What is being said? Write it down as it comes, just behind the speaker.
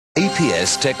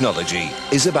APS technology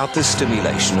is about the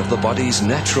stimulation of the body's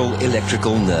natural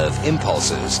electrical nerve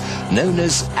impulses, known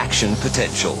as action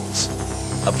potentials.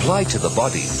 Applied to the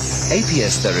body,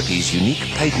 APS Therapy's unique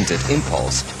patented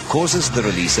impulse causes the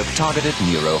release of targeted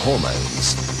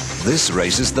neurohormones. This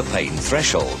raises the pain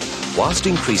threshold, whilst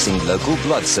increasing local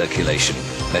blood circulation,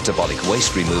 metabolic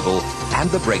waste removal, and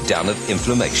the breakdown of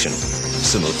inflammation.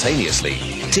 Simultaneously,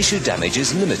 tissue damage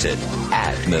is limited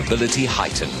and mobility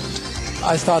heightened.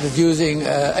 I started using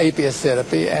APS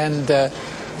therapy, and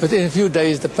within a few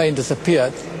days the pain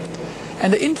disappeared.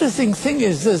 And the interesting thing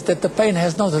is this, that the pain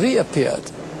has not reappeared.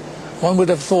 One would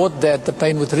have thought that the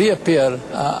pain would reappear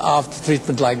after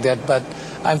treatment like that, but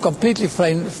I'm completely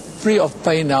free of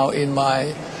pain now in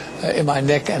my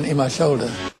neck and in my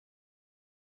shoulder.